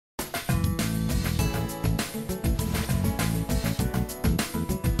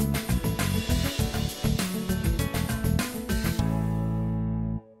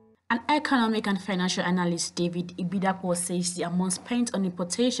An economic and financial analyst, David Ibidapo, says the amount spent on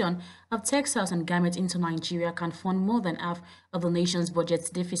importation of textiles and garments into Nigeria can fund more than half of the nation's budget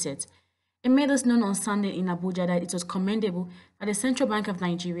deficit. He made this known on Sunday in Abuja that it was commendable that the Central Bank of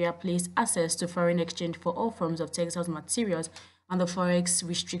Nigeria placed access to foreign exchange for all forms of textiles materials on the forex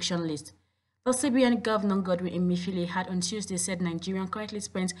restriction list. The CBN Governor Godwin Emefiele had on Tuesday said Nigeria currently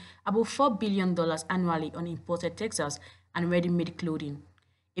spends about $4 billion annually on imported textiles and ready-made clothing.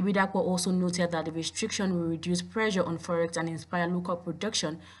 Ibidapo also noted that the restriction will reduce pressure on forex and inspire local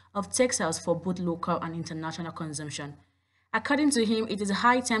production of textiles for both local and international consumption. According to him, it is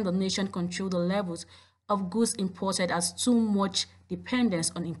high time the nation control the levels of goods imported, as too much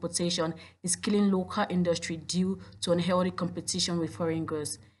dependence on importation is killing local industry due to unhealthy competition with foreign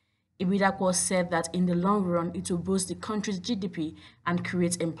goods. Ibidapo said that in the long run, it will boost the country's GDP and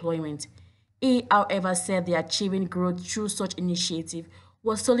create employment. He, however, said the achieving growth through such initiative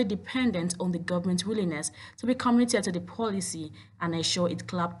was solely dependent on the government's willingness to be committed to the policy and ensure it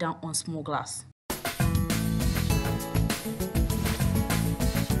clamped down on smugglers.